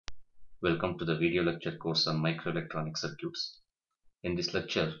Welcome to the video lecture course on microelectronic circuits. In this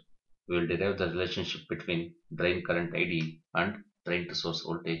lecture, we will derive the relationship between drain current ID and drain to source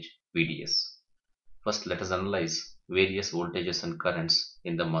voltage VDS. First, let us analyze various voltages and currents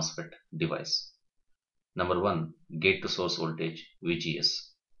in the MOSFET device. Number 1. Gate to source voltage VGS.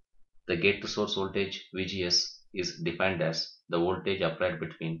 The gate to source voltage VGS is defined as the voltage applied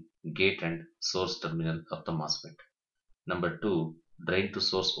between gate and source terminal of the MOSFET. Number 2. Drain to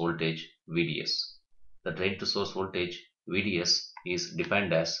source voltage VDS. The drain to source voltage VDS is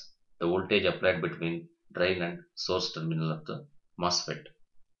defined as the voltage applied between drain and source terminal of the MOSFET.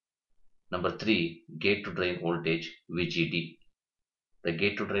 Number 3. Gate to drain voltage VGD. The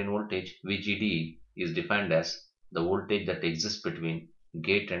gate to drain voltage VGD is defined as the voltage that exists between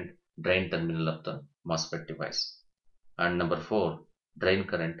gate and drain terminal of the MOSFET device. And number 4. Drain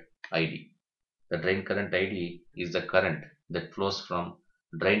current ID. The drain current ID is the current that flows from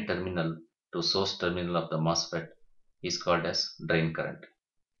drain terminal to source terminal of the MOSFET is called as drain current.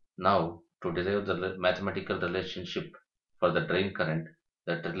 Now, to derive the mathematical relationship for the drain current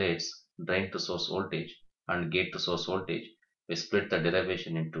that relates drain to source voltage and gate to source voltage, we split the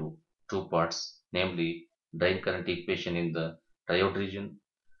derivation into two parts, namely drain current equation in the triode region,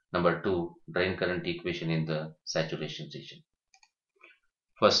 number 2, drain current equation in the saturation region.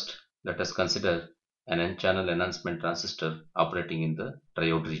 First, let us consider an N-channel enhancement transistor operating in the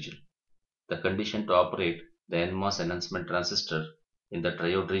triode region. The condition to operate the NMOS enhancement transistor in the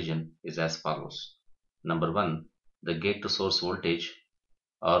triode region is as follows. Number 1. The gate to source voltage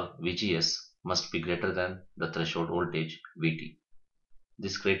or VGS must be greater than the threshold voltage VT.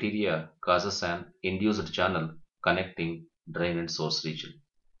 This criteria causes an induced channel connecting drain and source region.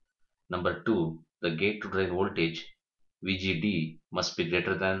 Number 2. The gate to drain voltage VGD must be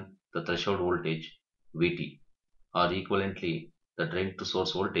greater than the threshold voltage VT, or equivalently the drain to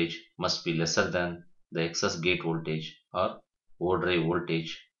source voltage must be lesser than the excess gate voltage or overdrive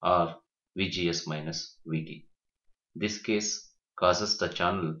voltage or VGS minus VT. This case causes the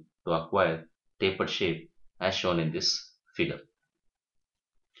channel to acquire tapered shape as shown in this figure.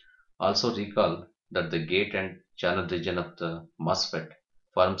 Also recall that the gate and channel region of the MOSFET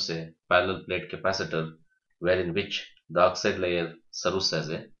forms a parallel plate capacitor wherein which the oxide layer serves as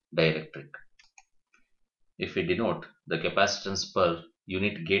a dielectric. If we denote the capacitance per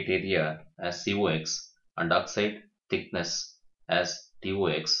unit gate area as COX and oxide thickness as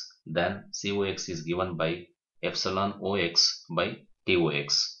TOX, then COX is given by epsilon OX by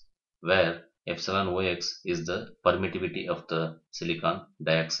TOX, where epsilon OX is the permittivity of the silicon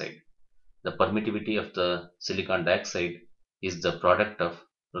dioxide. The permittivity of the silicon dioxide is the product of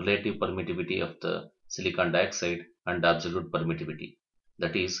relative permittivity of the silicon dioxide and absolute permittivity,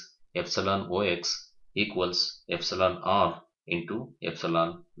 that is epsilon OX equals epsilon R into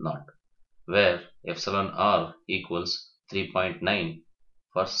epsilon naught, where epsilon R equals 3.9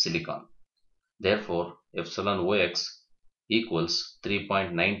 for silicon. Therefore, epsilon OX equals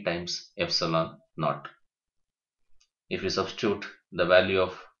 3.9 times epsilon naught. If we substitute the value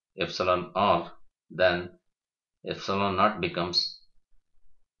of epsilon R, then epsilon naught becomes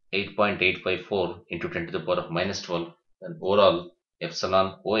 8.854 into 10 to the power of minus 12, and overall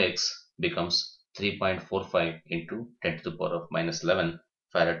epsilon OX becomes 3.45 into 10 to the power of minus 11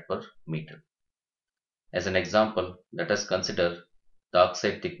 farad per meter. As an example, let us consider the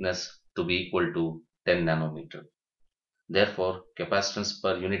oxide thickness to be equal to 10 nanometer. Therefore, capacitance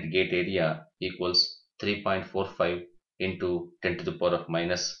per unit gate area equals 3.45 into 10 to the power of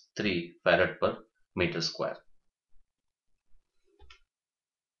minus 3 farad per meter square.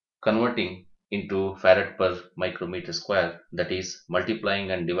 Converting into farad per micrometer square, that is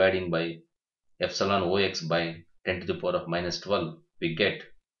multiplying and dividing by epsilon OX by 10 to the power of minus 12, we get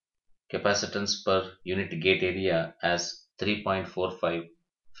capacitance per unit gate area as 3.45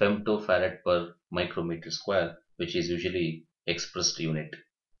 femtofarad per micrometer square, which is usually expressed unit.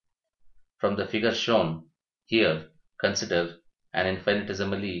 From the figure shown here, consider an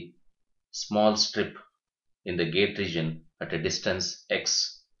infinitesimally small strip in the gate region at a distance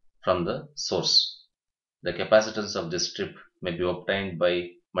x from the source. The capacitance of this strip may be obtained by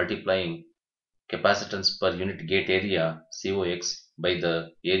multiplying capacitance per unit gate area COX by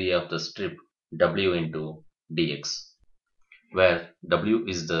the area of the strip W into dx, where W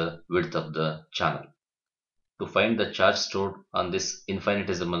is the width of the channel. To find the charge stored on this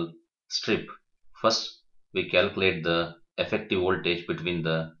infinitesimal strip, first we calculate the effective voltage between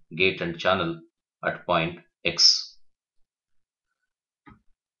the gate and channel at point x.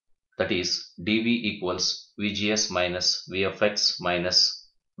 That is dV equals VGS minus V of x minus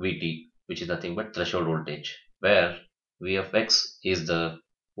VT, which is nothing but threshold voltage, where V of x is the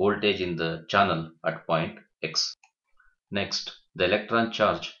voltage in the channel at point X. Next, the electron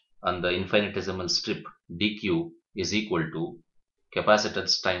charge on the infinitesimal strip dq is equal to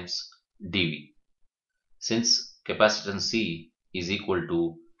capacitance times dV. Since capacitance C is equal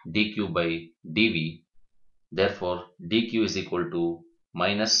to dq by dV, therefore dq is equal to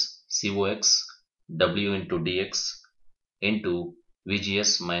minus Cox W into dx into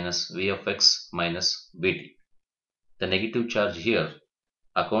Vgs minus V of x minus Vt. The negative charge here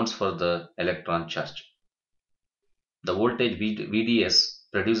accounts for the electron charge. The voltage Vds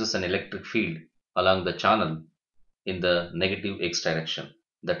produces an electric field along the channel in the negative x direction.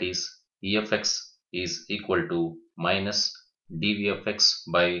 That is, E of x is equal to minus dV of x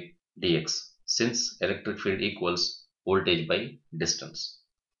by dx, since electric field equals voltage by distance.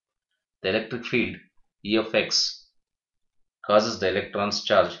 The electric field E of x causes the electron's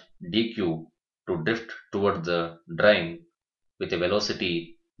charge dq to drift toward the drain with a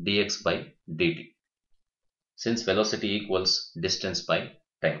velocity dx by dt, since velocity equals distance by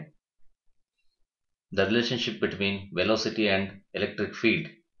time. The relationship between velocity and electric field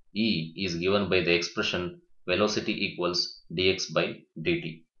E is given by the expression velocity equals dx by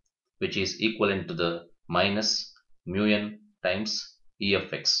dt, which is equivalent to the minus mu n times E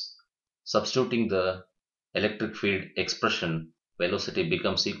of x. Substituting the electric field expression, velocity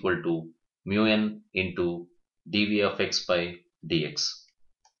becomes equal to mu n into dV of x by dx,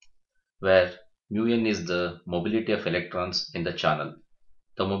 where mu n is the mobility of electrons in the channel.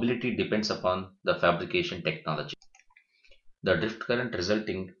 The mobility depends upon the fabrication technology. The drift current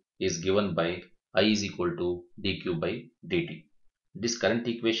resulting is given by I is equal to dq by dt. This current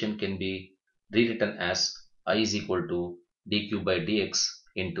equation can be rewritten as I is equal to dq by dx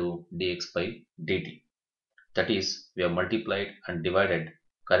into dx by dt. That is, we have multiplied and divided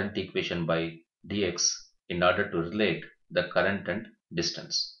current equation by dx in order to relate the current and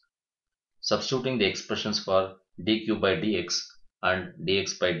distance. Substituting the expressions for dq by dx and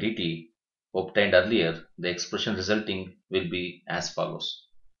dx by dt obtained earlier, the expression resulting will be as follows.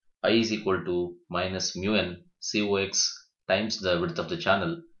 I is equal to minus mu n Cox times the width of the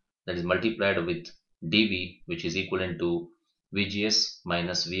channel, that is multiplied with dV, which is equivalent to Vgs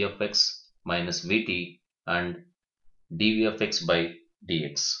minus V of x minus Vt and dV of x by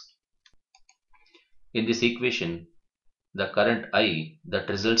dx. In this equation, the current I that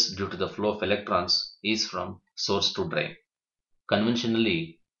results due to the flow of electrons is from source to drain.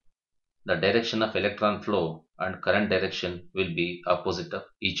 Conventionally, the direction of electron flow and current direction will be opposite of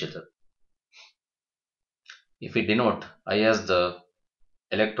each other. If we denote I as the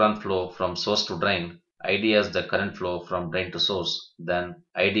electron flow from source to drain, ID as the current flow from drain to source, then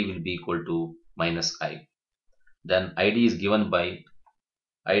ID will be equal to minus I. Then ID is given by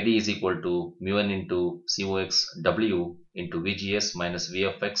ID is equal to mu n into Cox W into Vgs minus V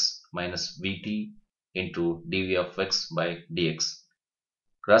of x minus Vt into dV of x by dx.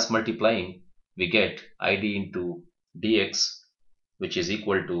 Cross multiplying, we get ID into dx, which is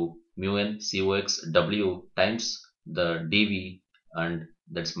equal to mu n Cox W times the dV, and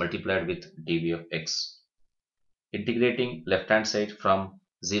that's multiplied with dV of x. Integrating left hand side from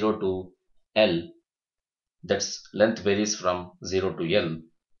 0 to L, that's length varies from 0 to L,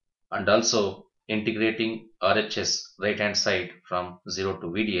 and also integrating RHS right hand side from 0 to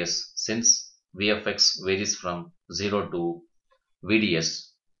VDS, since V of x varies from 0 to VDS.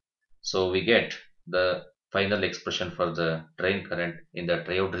 So we get the final expression for the drain current in the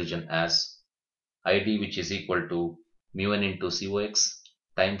triode region as ID, which is equal to mu n into Cox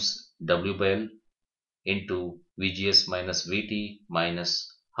times W by L into Vgs minus Vt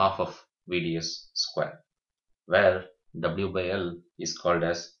minus half of Vds square, where W by L is called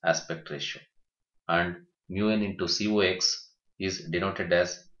as aspect ratio and mu n into Cox is denoted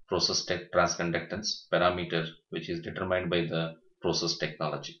as process transconductance parameter, which is determined by the process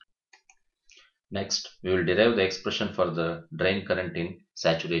technology. Next, we will derive the expression for the drain current in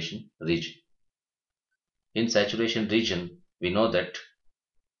saturation region. In saturation region, we know that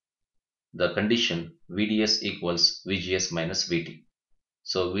the condition VDS equals VGS minus VT.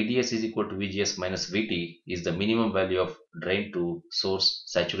 So VDS is equal to VGS minus VT is the minimum value of drain to source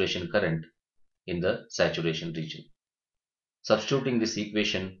saturation current in the saturation region. Substituting this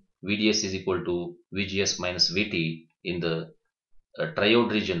equation, VDS is equal to VGS minus VT in the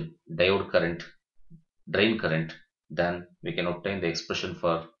triode region diode current, drain current, then we can obtain the expression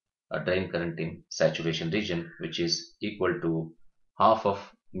for a drain current in saturation region, which is equal to half of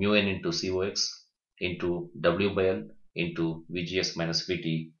mu n into Cox into W by L into Vgs minus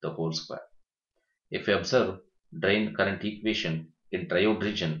Vt the whole square. If we observe drain current equation in triode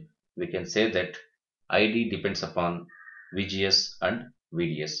region, we can say that ID depends upon Vgs and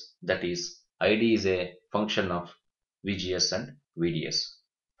VDS. That is, ID is a function of VGS and VDS.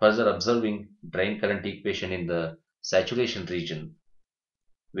 Further observing drain current equation in the saturation region,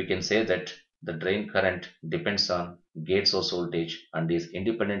 we can say that the drain current depends on gate source voltage and is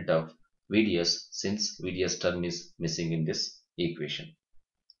independent of VDS since VDS term is missing in this equation.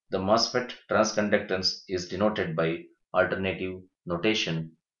 The MOSFET transconductance is denoted by alternative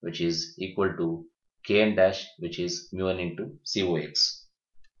notation, which is equal to Kn dash, which is mu n into COX.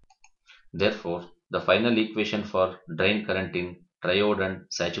 Therefore, the final equation for drain current in triode and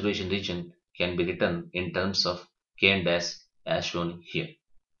saturation region can be written in terms of Kn dash as shown here.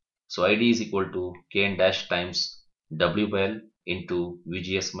 So ID is equal to Kn dash times W by L into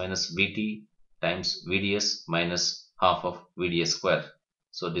VGS minus VT times VDS minus half of VDS square.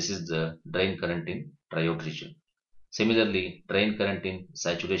 So this is the drain current in triode region. Similarly, drain current in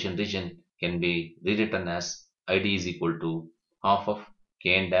saturation region can be rewritten as ID is equal to half of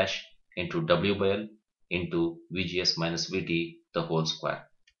Kn dash into W by L into VGS minus VT the whole square.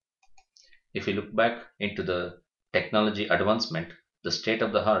 If we look back into the technology advancement, the state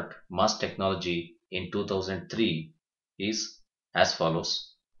of the art mass technology in 2003 is as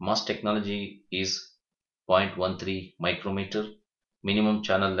follows. Mass technology is 0.13 micrometer. Minimum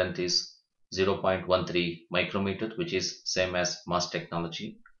channel length is 0.13 micrometer, which is same as mass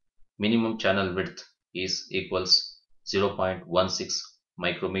technology. Minimum channel width is equals 0.16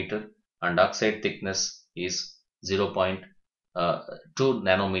 micrometer and oxide thickness is 0.2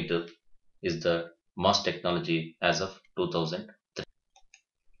 nanometer is the mass technology as of 2003.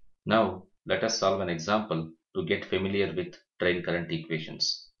 Now let us solve an example to get familiar with drain current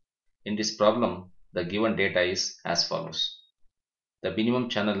equations. In this problem, the given data is as follows. The minimum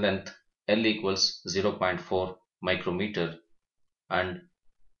channel length L equals 0.4 micrometer and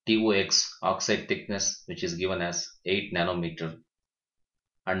TOX oxide thickness, which is given as 8 nanometer,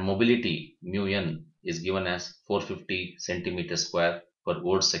 and mobility mu n is given as 450 centimeter square per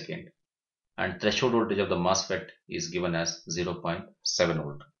volt second, and threshold voltage of the MOSFET is given as 0.7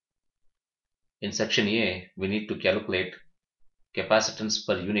 volt. In section A, we need to calculate capacitance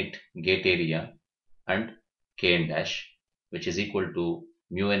per unit gate area and Kn dash, which is equal to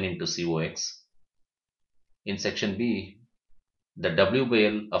mu n into COX. In section B, the W by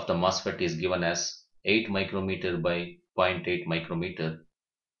L of the MOSFET is given as 8 micrometer by 0.8 micrometer.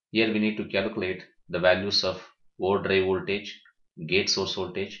 Here we need to calculate the values of overdrive voltage, gate source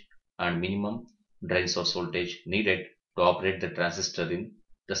voltage and minimum drain source voltage needed to operate the transistor in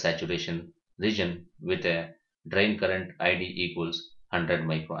the saturation region with a drain current ID equals 100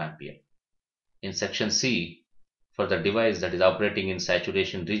 microampere. In section C, for the device that is operating in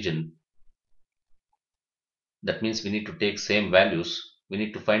saturation region, that means we need to take same values. We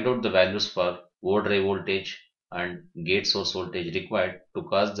need to find out the values for overdrive voltage and gate source voltage required to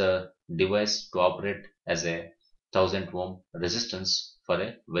cause the device to operate as a 1000 ohm resistance for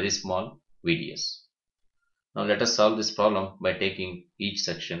a very small VDS. Now let us solve this problem by taking each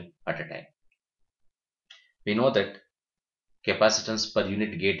section at a time. We know that capacitance per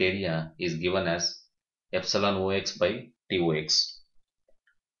unit gate area is given as epsilon OX by TOX.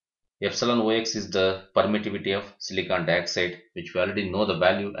 Epsilon OX is the permittivity of silicon dioxide, which we already know the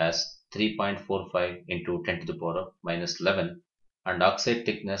value as 3.45 into 10 to the power of minus 11, and oxide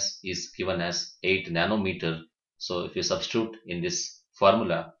thickness is given as 8 nanometer. So if you substitute in this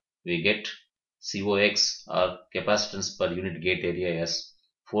formula, we get COX or capacitance per unit gate area as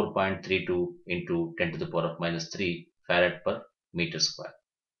 4.32 into 10 to the power of minus 3 farad per meter square.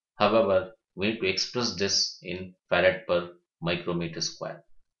 However, we need to express this in farad per micrometer square.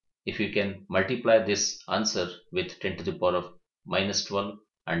 If you can multiply this answer with 10 to the power of minus 12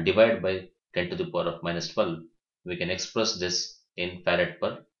 and divide by 10 to the power of minus 12, we can express this in farad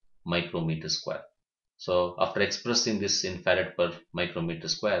per micrometer square. So after expressing this in farad per micrometer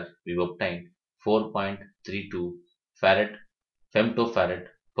square, we obtained 4.32 farad femtofarad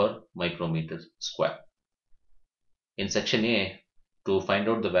per micrometer square. In section A, to find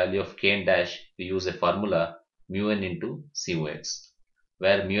out the value of Kn dash, we use a formula mu n into COX,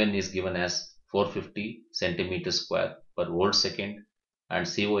 where mu n is given as 450 centimeter square per volt second and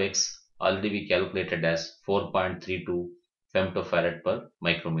COX already we calculated as 4.32 femtofarad per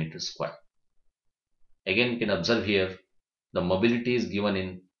micrometer square. Again, you can observe here the mobility is given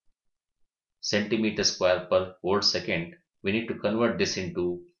in centimeter square per volt second. We need to convert this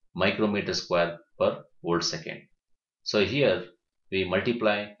into micrometer square per volt second. So here we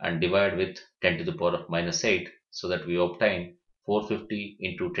multiply and divide with 10 to the power of minus 8 so that we obtain 450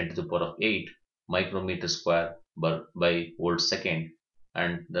 into 10 to the power of 8 micrometer square by volt second,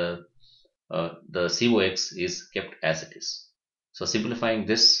 and the COX is kept as it is. So simplifying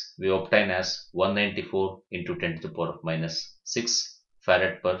this, we obtain as 194 into 10 to the power of minus 6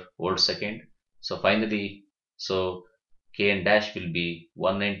 farad per volt second. So finally, so Kn dash will be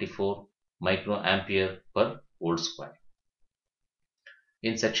 194 microampere per volt square.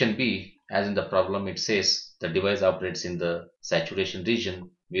 In section B, as in the problem it says the device operates in the saturation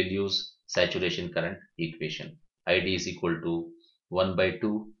region, we'll use saturation current equation. ID is equal to 1 by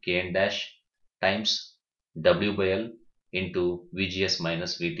 2 Kn dash times W by L into VGS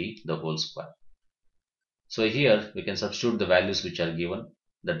minus VT the whole square. So here we can substitute the values which are given.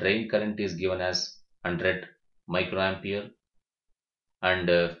 The drain current is given as 100 microampere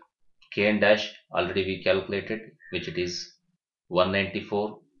and Kn dash already we calculated, which it is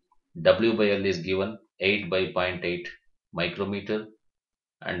 194. W by L is given 8 by 0.8 micrometer,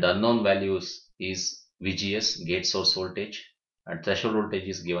 and the unknown values is VGS gate source voltage, and threshold voltage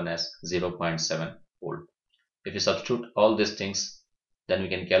is given as 0.7 volt. If you substitute all these things, then we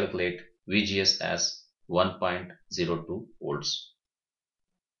can calculate VGS as 1.02 volts.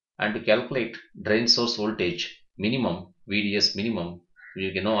 And to calculate drain source voltage minimum, VDS minimum,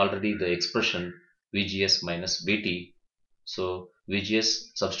 we know already the expression VGS minus VT. So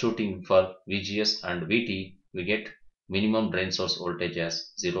VGS, substituting for VGS and VT, we get minimum drain source voltage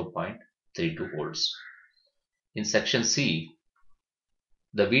as 0.32 volts. In section C,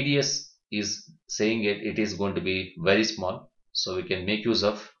 the VDS is saying it is going to be very small, so we can make use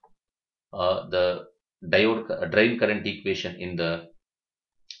of the diode drain current equation in the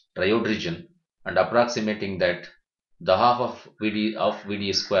triode region, and approximating that the half of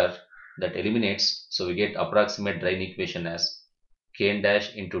VDS square that eliminates, so we get approximate drain equation as Kn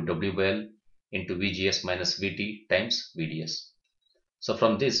dash into W by L into VGS minus VT times VDS. So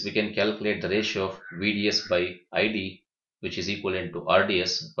from this we can calculate the ratio of VDS by ID, which is equivalent to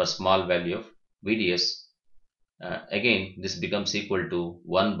RDS for small value of VDS. Again, this becomes equal to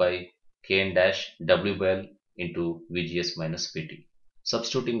 1 by Kn dash W by L into VGS minus VT.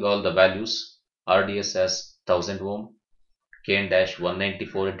 Substituting all the values, RDS as 1000 ohm, Kn dash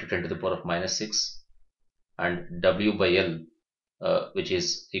 194 into 10 to the power of minus 6, and W by L which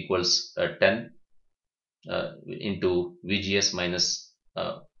is equals 10 into VGS minus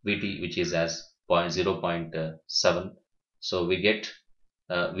VT, which is as 0.7. So we get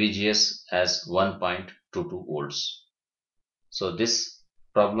VGS as 1.22 volts. So this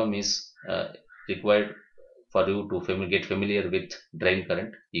problem is required for you to get familiar with drain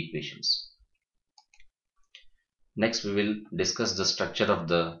current equations. Next we will discuss the structure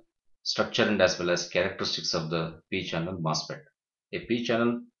and as well as characteristics of the P-channel MOSFET. A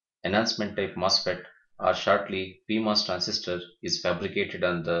P-channel enhancement type MOSFET, or shortly PMOS transistor, is fabricated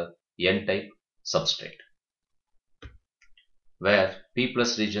on the N-type substrate, where P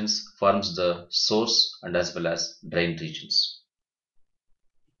plus regions forms the source and as well as drain regions.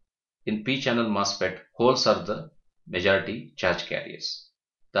 In P-channel MOSFET, holes are the majority charge carriers.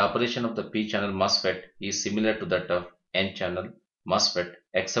 The operation of the P-channel MOSFET is similar to that of N-channel MOSFET,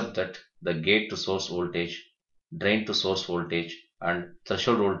 except that the gate to source voltage, drain to source voltage and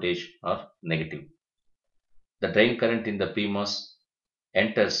threshold voltage are negative. The drain current in the PMOS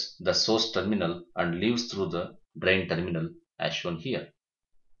enters the source terminal and leaves through the drain terminal as shown here.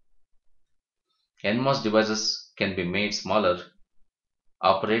 NMOS devices can be made smaller,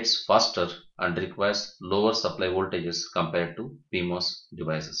 operates faster and requires lower supply voltages compared to PMOS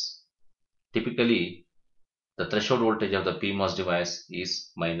devices. Typically, the threshold voltage of the PMOS device is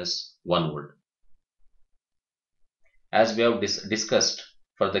minus 1 volt. As we have discussed,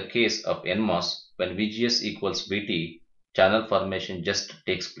 for the case of NMOS, when VGS equals VT, channel formation just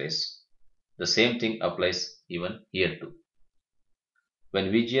takes place. The same thing applies even here too.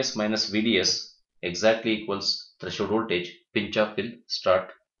 When VGS minus VDS exactly equals threshold voltage, pinch off will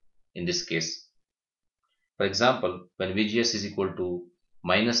start in this case. For example, when VGS is equal to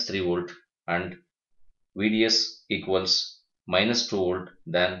minus 3 volt and VDS equals minus 2 volt,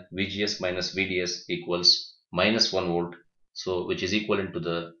 then VGS minus VDS equals minus 1 volt, so which is equivalent to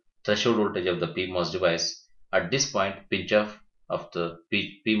the threshold voltage of the PMOS device. At this point, pinch off of the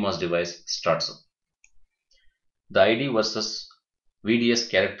PMOS device starts up. The ID versus VDS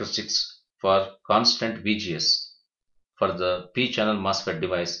characteristics for constant VGS for the P-channel MOSFET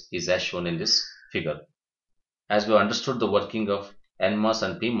device is as shown in this figure. As we understood the working of NMOS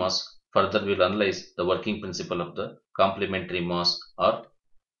and PMOS, further we will analyze the working principle of the complementary MOS or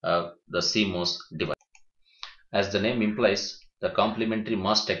the CMOS device. As the name implies, the complementary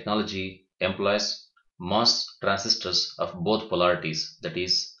MOS technology employs MOS transistors of both polarities, that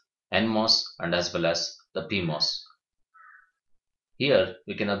is NMOS and as well as the PMOS. Here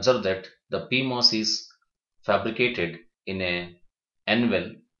we can observe that the PMOS is fabricated in a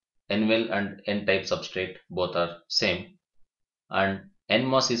N-well, N-well and N-type substrate both are same, and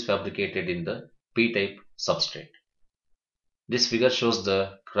NMOS is fabricated in the P-type substrate. This figure shows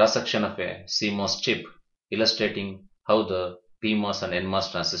the cross-section of a CMOS chip, illustrating how the PMOS and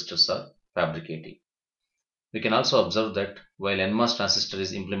NMOS transistors are fabricating. We can also observe that while NMOS transistor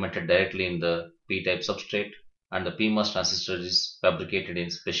is implemented directly in the P-type substrate and the PMOS transistor is fabricated in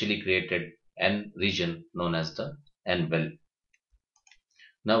specially created N region known as the N-well.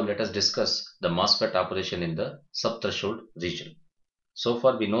 Now let us discuss the MOSFET operation in the subthreshold region. So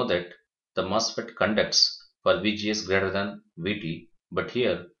far we know that the MOSFET conducts for VGS greater than VT, but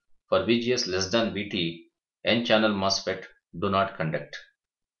here for VGS less than VT, N-channel MOSFET do not conduct.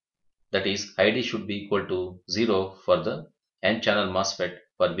 That is, ID should be equal to 0 for the N-channel MOSFET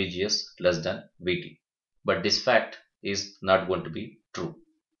for VGS less than VT. But this fact is not going to be true.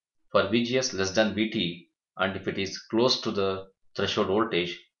 For VGS less than VT, and if it is close to the threshold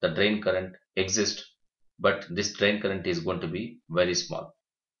voltage, the drain current exists, but this drain current is going to be very small.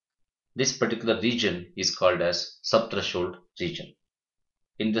 This particular region is called as subthreshold region.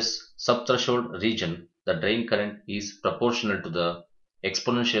 In this subthreshold region, the drain current is proportional to the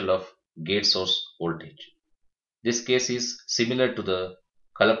exponential of gate source voltage. This case is similar to the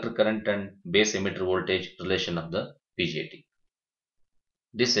collector current and base emitter voltage relation of the BJT.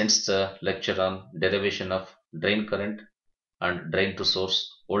 This ends the lecture on derivation of drain current and drain to source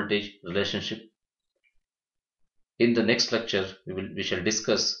voltage relationship. In the next lecture, we shall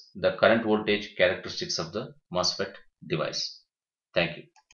discuss the current voltage characteristics of the MOSFET device. Thank you.